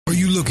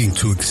looking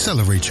to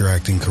accelerate your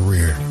acting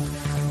career,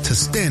 to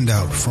stand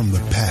out from the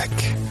pack?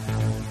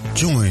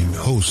 Join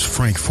host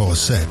Frank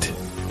Fawcett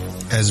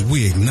as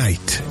we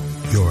ignite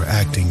your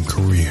acting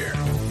career.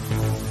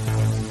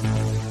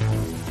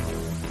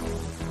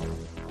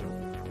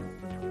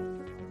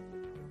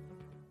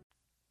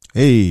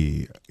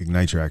 Hey,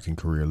 Ignite Your Acting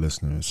Career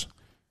listeners.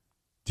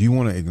 Do you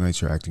want to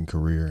ignite your acting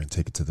career and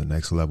take it to the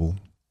next level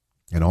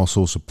and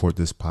also support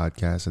this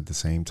podcast at the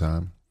same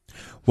time?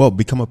 Well,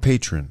 become a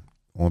patron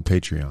on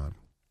Patreon.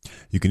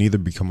 You can either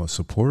become a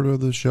supporter of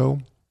the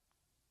show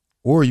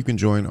or you can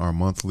join our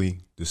monthly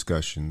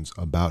discussions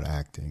about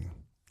acting.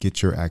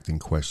 Get your acting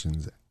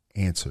questions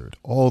answered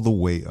all the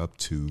way up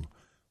to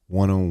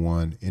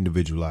one-on-one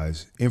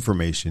individualized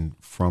information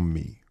from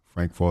me,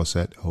 Frank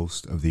Fawcett,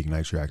 host of the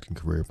Ignite Your Acting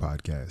Career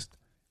podcast.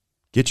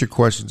 Get your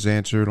questions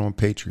answered on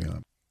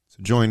Patreon.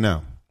 So join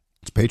now.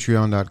 It's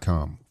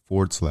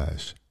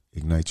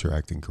patreon.com/Ignite Your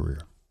Acting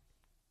Career.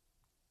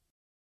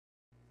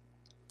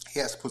 He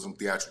has to put some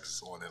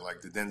theatrics on it,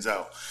 like the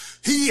Denzel.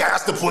 He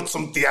has to put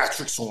some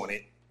theatrics on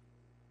it.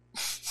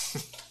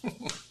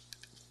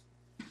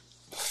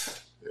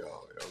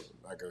 Yo, I'm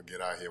not going to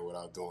get out here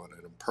without doing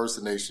an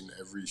impersonation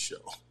every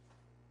show.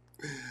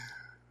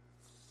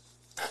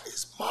 That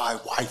is my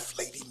wife,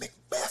 Lady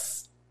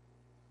Macbeth.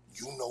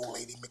 You know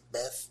Lady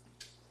Macbeth.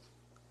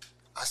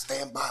 I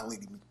stand by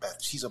Lady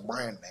Macbeth. She's a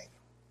brand name,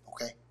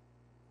 okay?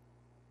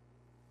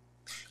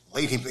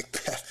 Lady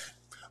Macbeth,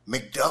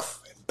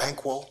 Macduff and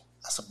Banquo,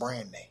 that's a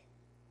brand name.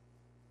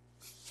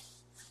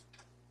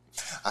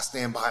 I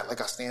stand by it like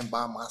I stand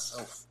by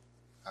myself.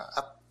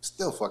 I'm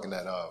still fucking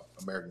that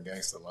American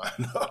Gangster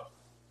line up.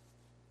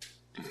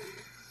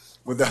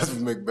 But that's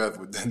with Macbeth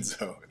with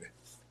Denzel in it.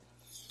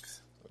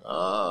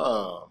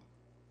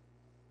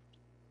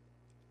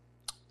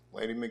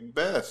 Lady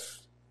Macbeth.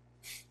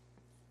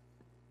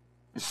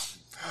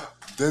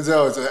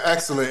 Denzel is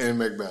excellent in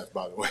Macbeth,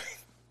 by the way.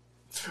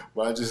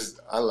 But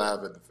I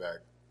laugh at the fact.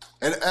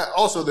 And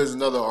also, there's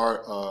another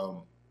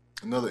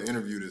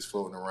interview that's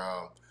floating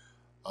around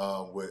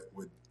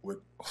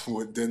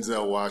with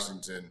Denzel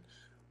Washington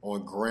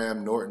on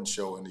Graham Norton's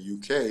show in the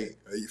UK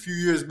a few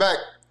years back,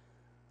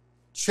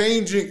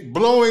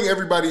 blowing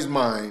everybody's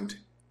mind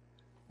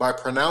by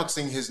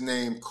pronouncing his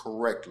name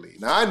correctly.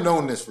 Now, I've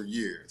known this for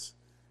years.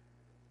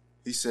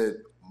 He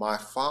said, my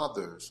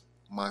father's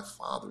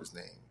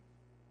name.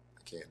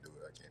 I can't do it.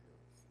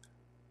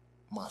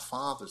 My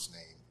father's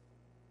name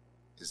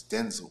is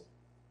Denzel.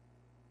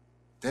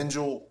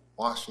 Denzel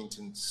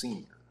Washington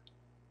Sr.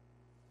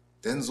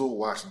 Denzel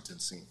Washington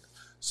Sr.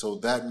 So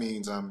that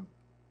means I'm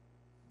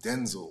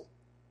Denzel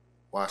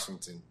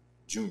Washington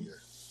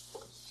Jr.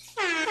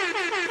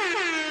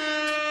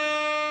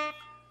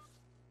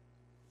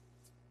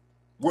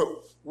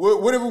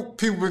 What have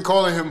people been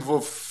calling him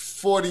for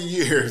 40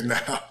 years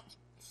now?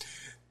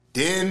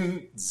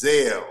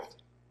 Denzel,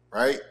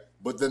 right?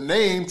 But the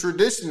name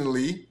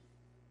traditionally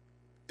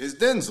is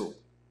Denzel.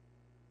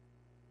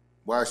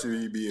 Why should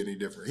he be any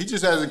different? He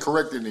just hasn't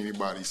corrected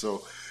anybody.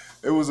 So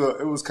it was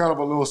kind of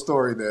a little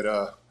story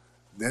that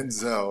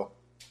Denzel,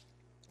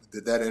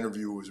 that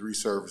interview was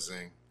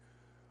resurfacing.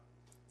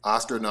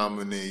 Oscar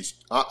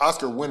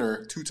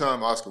winner,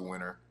 two-time Oscar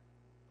winner,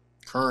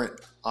 current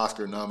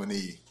Oscar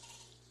nominee,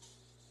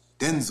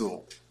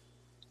 Denzel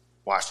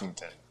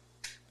Washington,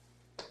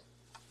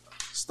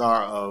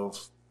 star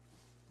of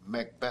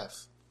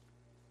Macbeth.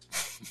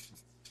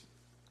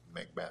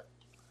 Macbeth.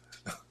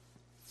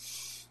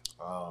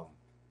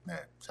 Man,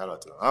 shout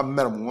out to him. I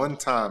met him one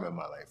time in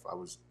my life. I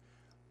was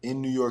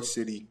in New York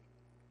City.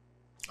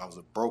 I was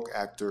a broke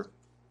actor,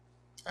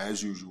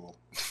 as usual.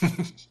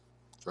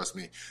 Trust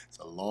me, it's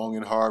a long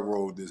and hard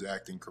road, this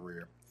acting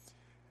career.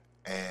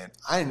 And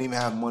I didn't even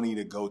have money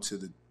to go to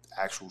the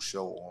actual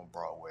show on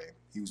Broadway.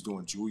 He was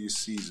doing Julius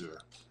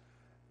Caesar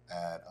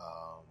at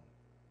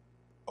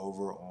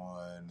over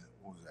on,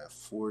 what was that,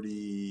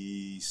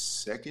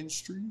 42nd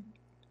Street?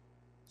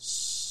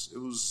 It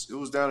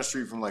was down the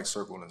street from like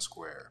Circle and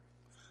Square.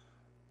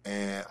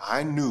 And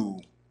I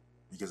knew,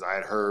 because I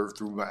had heard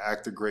through my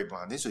actor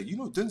grapevine, they said,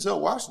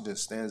 Denzel Washington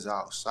stands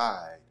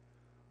outside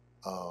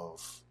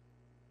of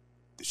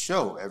the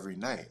show every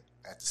night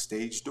at the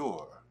stage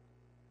door,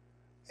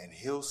 and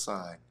he'll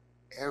sign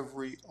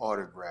every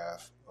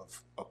autograph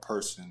of a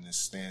person that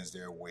stands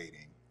there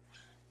waiting.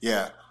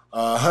 Yeah.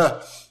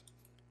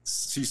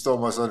 She Stole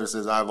My Thunder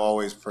says, I've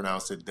always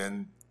pronounced it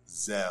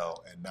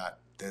Denzel and not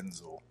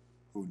Denzel.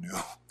 Who knew?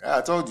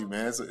 I told you,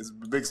 man. It's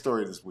a big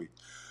story this week.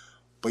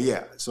 But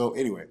yeah, so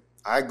anyway,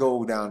 I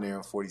go down there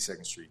on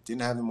 42nd Street.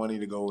 Didn't have the money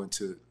to go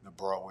into the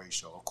Broadway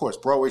show. Of course,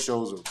 Broadway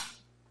shows are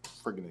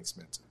freaking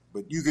expensive,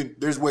 but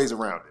there's ways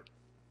around it.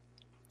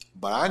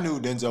 But I knew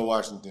Denzel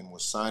Washington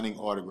was signing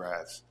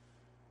autographs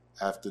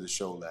after the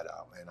show let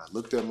out. And I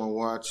looked at my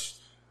watch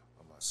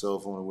on my cell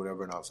phone or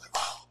whatever, and I was like,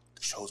 oh,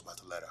 the show's about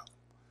to let out.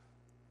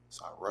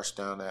 So I rushed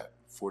down that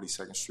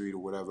 42nd Street or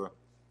whatever,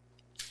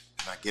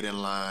 and I get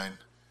in line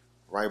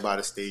right by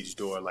the stage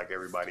door like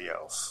everybody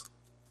else.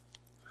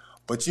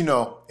 But, in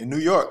New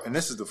York, and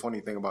this is the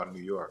funny thing about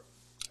New York,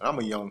 and I'm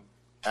a young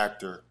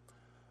actor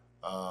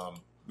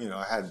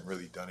I hadn't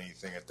really done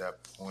anything at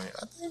that point.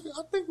 I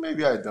think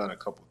maybe I had done a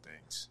couple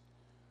things,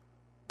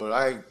 but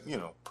I,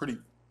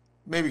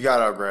 maybe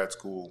got out of grad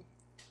school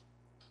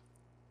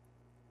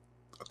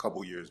a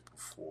couple years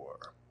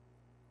before.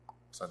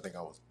 So I think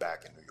I was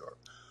back in New York.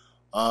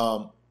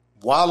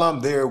 While I'm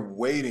there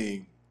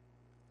waiting,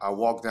 I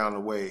walk down the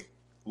way,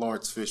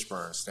 Lawrence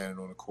Fishburne standing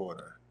on the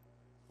corner.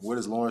 What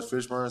does Lawrence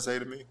Fishburne say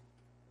to me?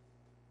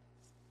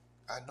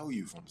 I know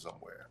you from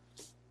somewhere.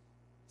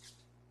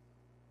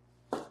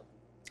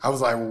 I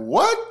was like,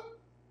 what?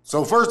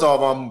 So first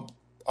off, I'm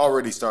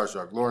already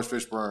starstruck. Lawrence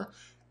Fishburne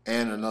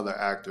and another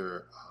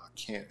actor, I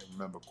can't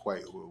remember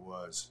quite who it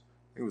was.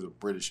 It was a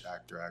British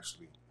actor,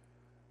 actually.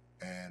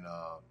 And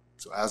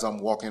so as I'm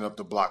walking up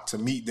the block to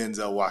meet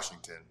Denzel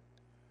Washington,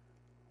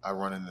 I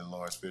run into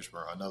Lawrence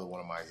Fishburne, another one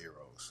of my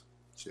heroes.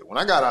 Shit, when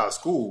I got out of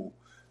school,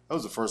 that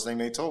was the first thing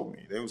they told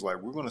me. They was like,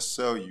 we're going to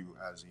sell you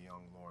as a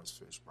young Lawrence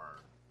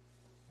Fishburne.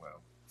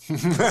 Well,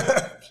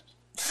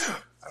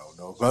 I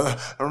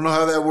don't know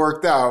how that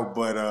worked out,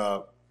 but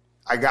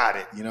I got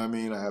it. You know what I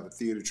mean? I have a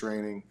theater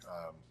training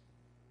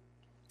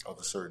of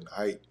a certain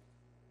height,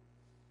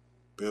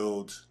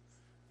 build.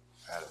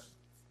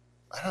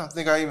 I don't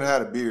think I even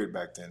had a beard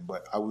back then,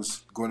 but I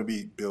was going to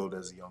be billed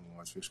as a young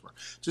Lawrence Fishburne,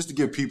 just to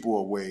give people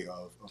a way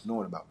of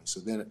knowing about me. So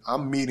then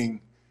I'm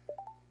meeting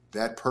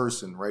that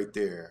person right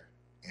there,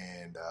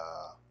 and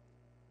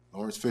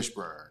Lawrence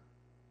Fishburne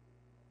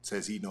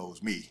says he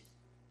knows me.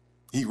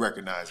 He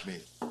recognized me.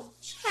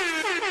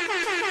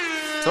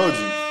 Told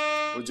you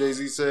what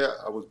Jay-Z said.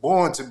 I was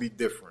born to be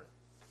different.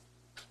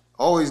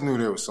 Always knew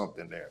there was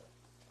something there.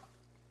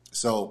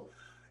 So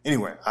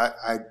anyway,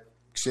 I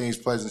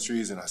exchanged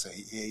pleasantries, and I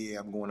say, yeah,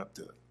 I'm going up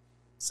to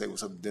say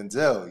what's up to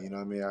Denzel. You know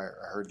what I mean? I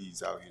heard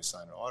he's out here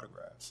signing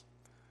autographs.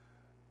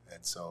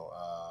 And so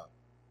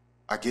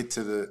I get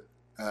to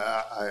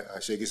I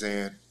shake his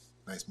hand.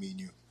 Nice meeting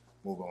you.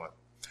 Move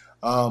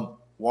on.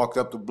 Walked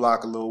up the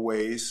block a little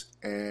ways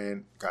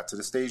and got to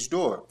the stage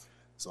door.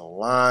 There's a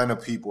line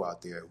of people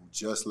out there who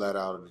just let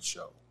out of the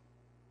show.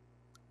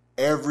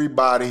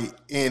 Everybody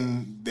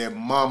in their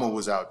mama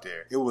was out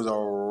there. It was a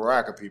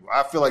rack of people.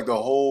 I feel like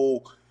the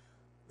whole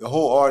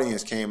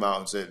audience came out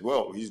and said,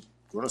 well, he's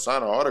going to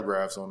sign our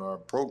autographs on our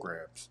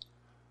programs.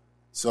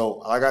 So,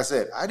 like I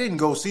said, I didn't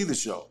go see the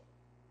show.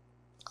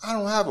 I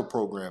don't have a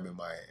program in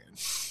my hand.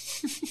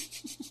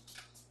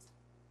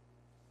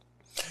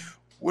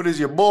 What does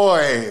your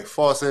boy,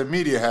 Fawcett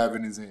Media, have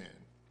in his hand?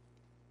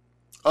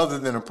 Other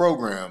than a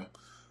program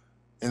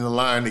in the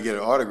line to get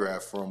an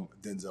autograph from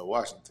Denzel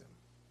Washington,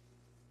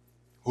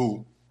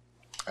 who,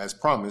 as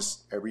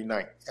promised, every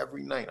night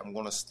I'm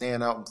going to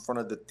stand out in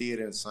front of the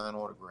theater and sign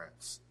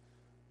autographs.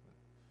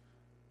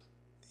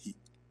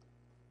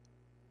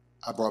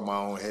 I brought my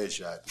own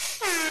headshot.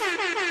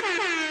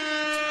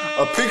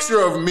 A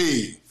picture of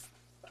me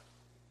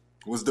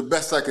was the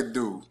best I could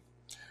do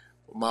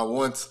for my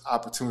once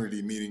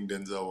opportunity meeting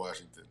Denzel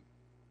Washington.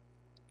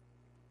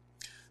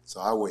 So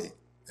I wait,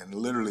 and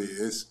literally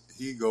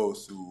he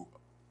goes through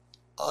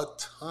a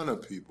ton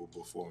of people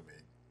before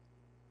me.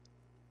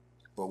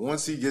 But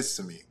once he gets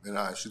to me, and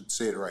I should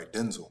say it right,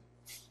 Denzel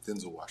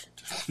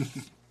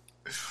Washington.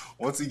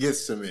 Once he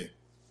gets to me,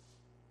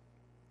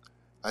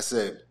 I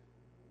said,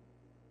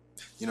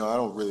 I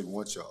don't really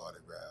want your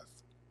autograph,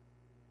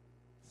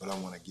 but I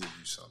want to give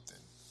you something.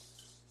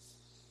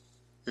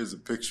 Here's a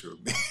picture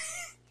of me.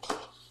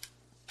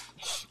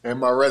 And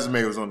my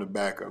resume was on the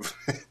back of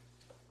it.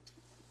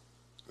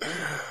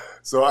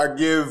 So I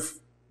give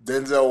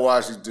Denzel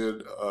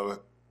Washington,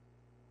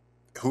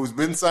 who's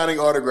been signing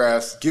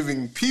autographs,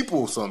 giving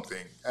people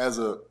something as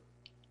a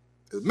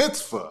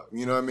mitzvah,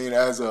 you know what I mean,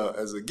 as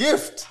a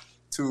gift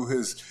to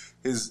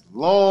his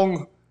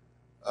long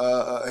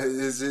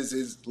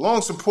his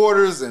long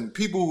supporters and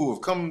people who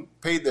have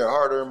paid their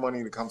hard-earned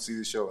money to come see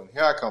the show. And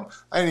here I come.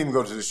 I didn't even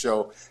go to the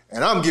show,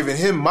 and I'm giving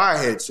him my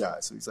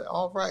headshot. So he's like,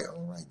 all right,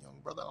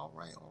 young brother, all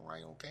right,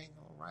 okay,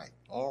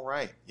 all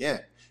right, yeah.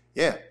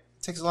 It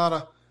takes a lot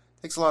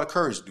of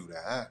courage to do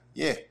that, huh?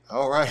 Yeah,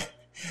 all right.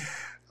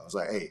 I was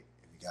like, hey,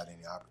 if you got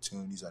any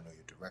opportunities, I know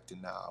you're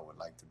directing now. I would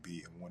like to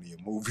be in one of your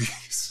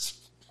movies.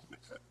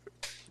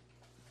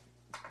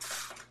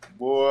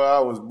 Boy, I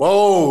was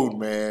bold,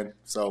 man.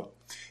 So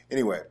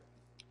anyway,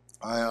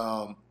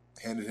 I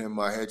handed him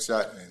my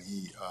headshot, and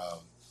he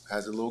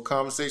has a little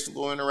conversation, a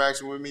little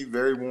interaction with me.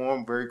 Very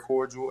warm, very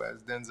cordial,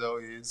 as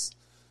Denzel is.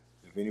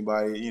 If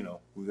anybody,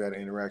 who's had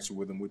an interaction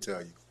with him would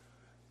tell you.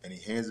 And he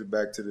hands it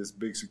back to this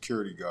big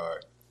security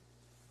guard,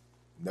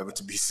 never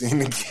to be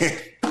seen again.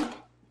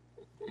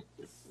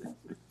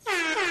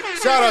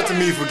 Shout out to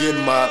me for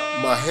getting my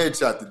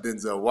headshot to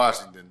Denzel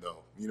Washington,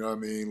 though. You know what I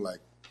mean? Like,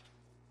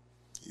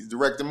 he's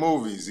directing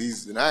movies.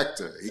 He's an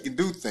actor. He can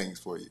do things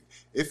for you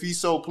if he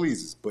so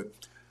pleases. But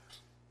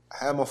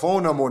I had my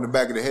phone number on the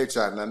back of the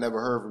headshot, and I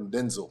never heard from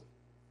Denzel.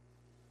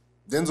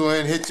 Denzel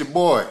ain't hit your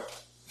boy.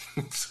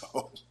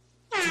 So,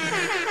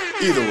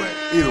 either way,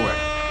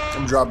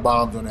 I'm drop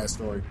bombs on that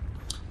story.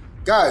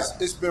 Guys,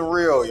 it's been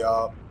real,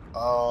 y'all.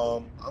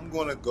 I'm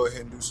going to go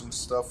ahead and do some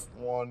stuff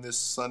on this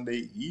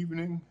Sunday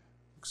evening.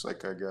 Looks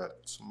like I got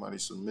somebody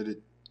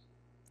submitted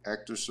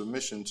actor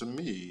submission to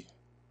me.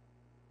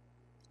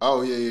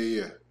 Oh,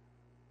 yeah.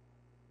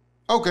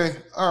 Okay,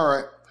 all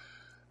right.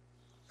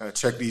 Gotta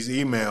check these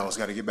emails.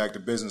 Got to get back to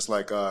business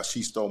like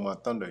She Stole My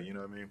Thunder, you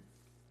know what I mean?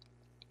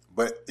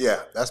 But,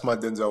 yeah, that's my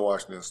Denzel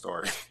Washington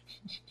story.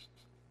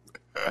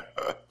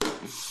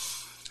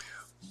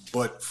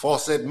 But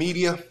Fawcett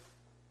Media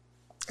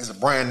is a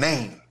brand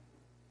name.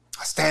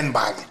 I stand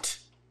by it.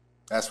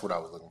 That's what I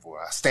was looking for.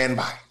 I stand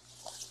by.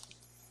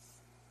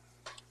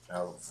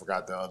 I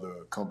forgot the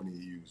other company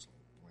you used.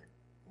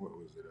 What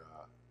was it?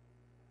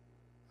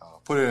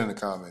 Put it in the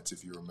comments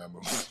if you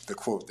remember the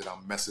quote that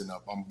I'm messing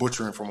up. I'm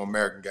butchering from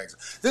American Gangster.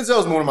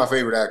 Denzel's one of my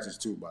favorite actors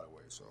too, by the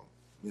way. So,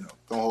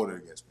 don't hold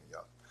it against me,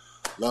 y'all.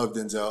 Love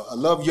Denzel. I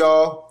love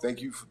y'all.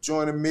 Thank you for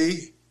joining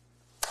me.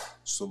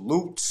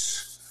 Salute.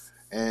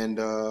 And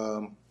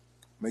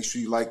make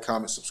sure you like,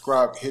 comment,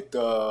 subscribe. Hit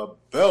the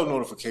bell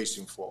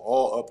notification for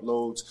all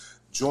uploads.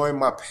 Join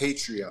my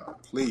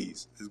Patreon,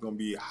 please. There's going to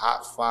be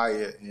hot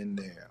fire in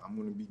there. I'm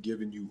going to be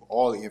giving you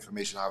all the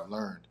information I've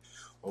learned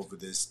over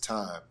this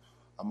time.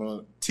 I'm going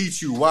to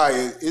teach you why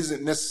it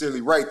isn't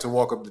necessarily right to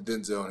walk up to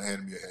Denzel and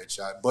hand him your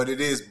headshot, but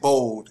it is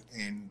bold,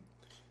 and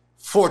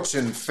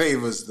fortune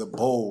favors the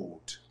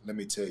bold. Let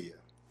me tell you.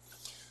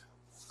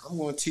 I'm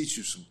going to teach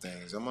you some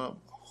things.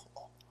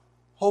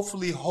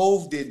 Hopefully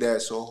Hove did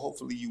that, so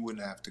hopefully you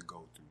wouldn't have to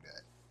go through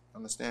that.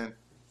 Understand?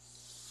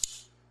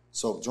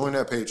 So join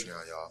that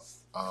Patreon,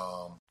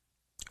 y'all.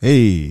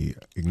 Hey,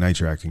 Ignite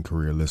Your Acting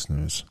Career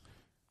listeners.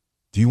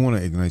 Do you want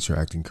to ignite your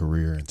acting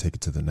career and take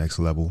it to the next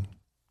level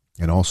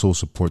and also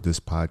support this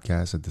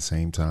podcast at the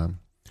same time?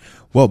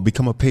 Well,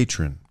 become a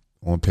patron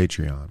on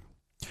Patreon.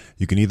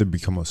 You can either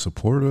become a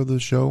supporter of the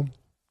show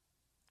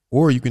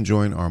or you can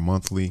join our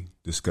monthly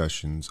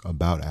discussions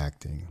about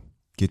acting.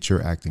 Get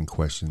your acting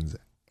questions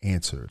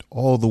answered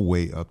all the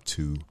way up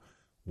to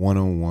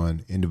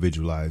one-on-one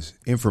individualized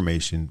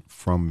information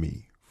from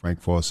me,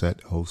 Frank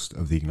Fawcett, host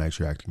of the Ignite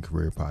Your Acting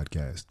Career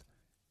podcast.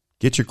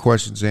 Get your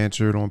questions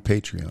answered on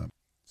Patreon.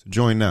 So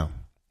join now.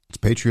 It's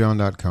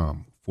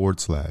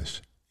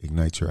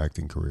patreon.com/Ignite Your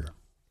Acting Career.